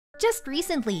Just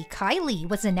recently, Kylie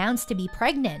was announced to be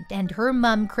pregnant, and her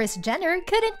mom, Kris Jenner,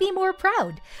 couldn't be more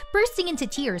proud, bursting into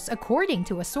tears according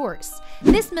to a source.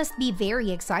 This must be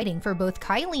very exciting for both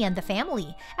Kylie and the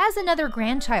family, as another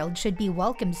grandchild should be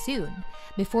welcomed soon.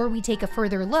 Before we take a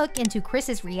further look into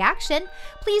Kris's reaction,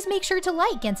 please make sure to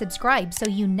like and subscribe so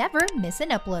you never miss an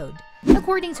upload.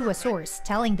 According to a source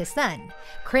telling The Sun,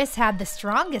 Kris had the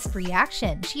strongest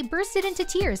reaction. She bursted into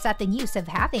tears at the news of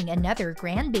having another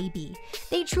grandbaby.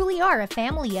 They truly are a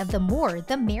family of the more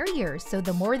the merrier, so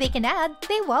the more they can add,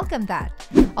 they welcome that.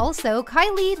 Also,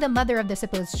 Kylie, the mother of the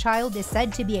supposed child, is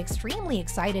said to be extremely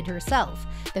excited herself.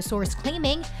 The source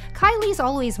claiming, Kylie's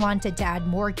always wanted to add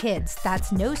more kids,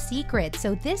 that's no secret,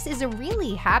 so this is a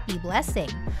really happy blessing.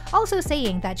 Also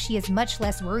saying that she is much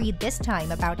less worried this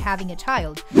time about having a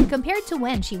child compared to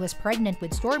when she was pregnant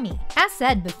with Stormi. As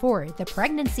said before, the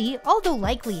pregnancy, although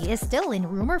likely, is still in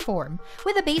rumor form,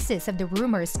 with the basis of the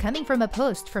rumors coming from a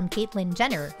post from Caitlyn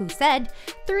Jenner, who said,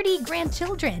 30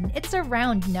 grandchildren, it's a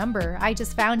round number. I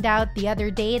just found out the other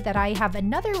day that I have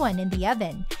another one in the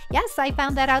oven. Yes, I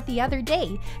found that out the other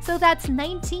day, so that's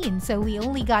 19, so we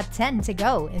only got 10 to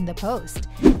go in the post.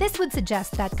 This would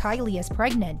suggest that Kylie is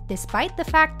pregnant, despite the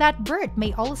fact that Bert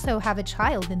may also have a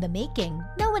child in the making.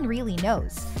 No one really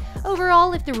knows.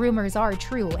 Overall, if the rumors are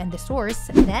true and the source,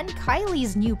 then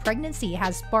Kylie's new pregnancy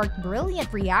has sparked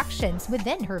brilliant reactions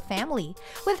within her family,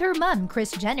 with her mom,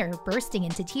 Kris Jenner, bursting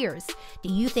into tears.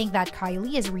 Do you think that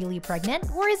Kylie is really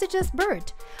pregnant, or is it just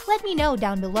Bert? Let me know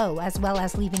down below, as well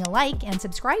as leaving a like and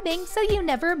subscribing so you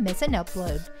never miss an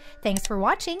upload. Thanks for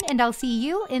watching, and I'll see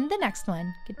you in the next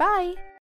one. Goodbye!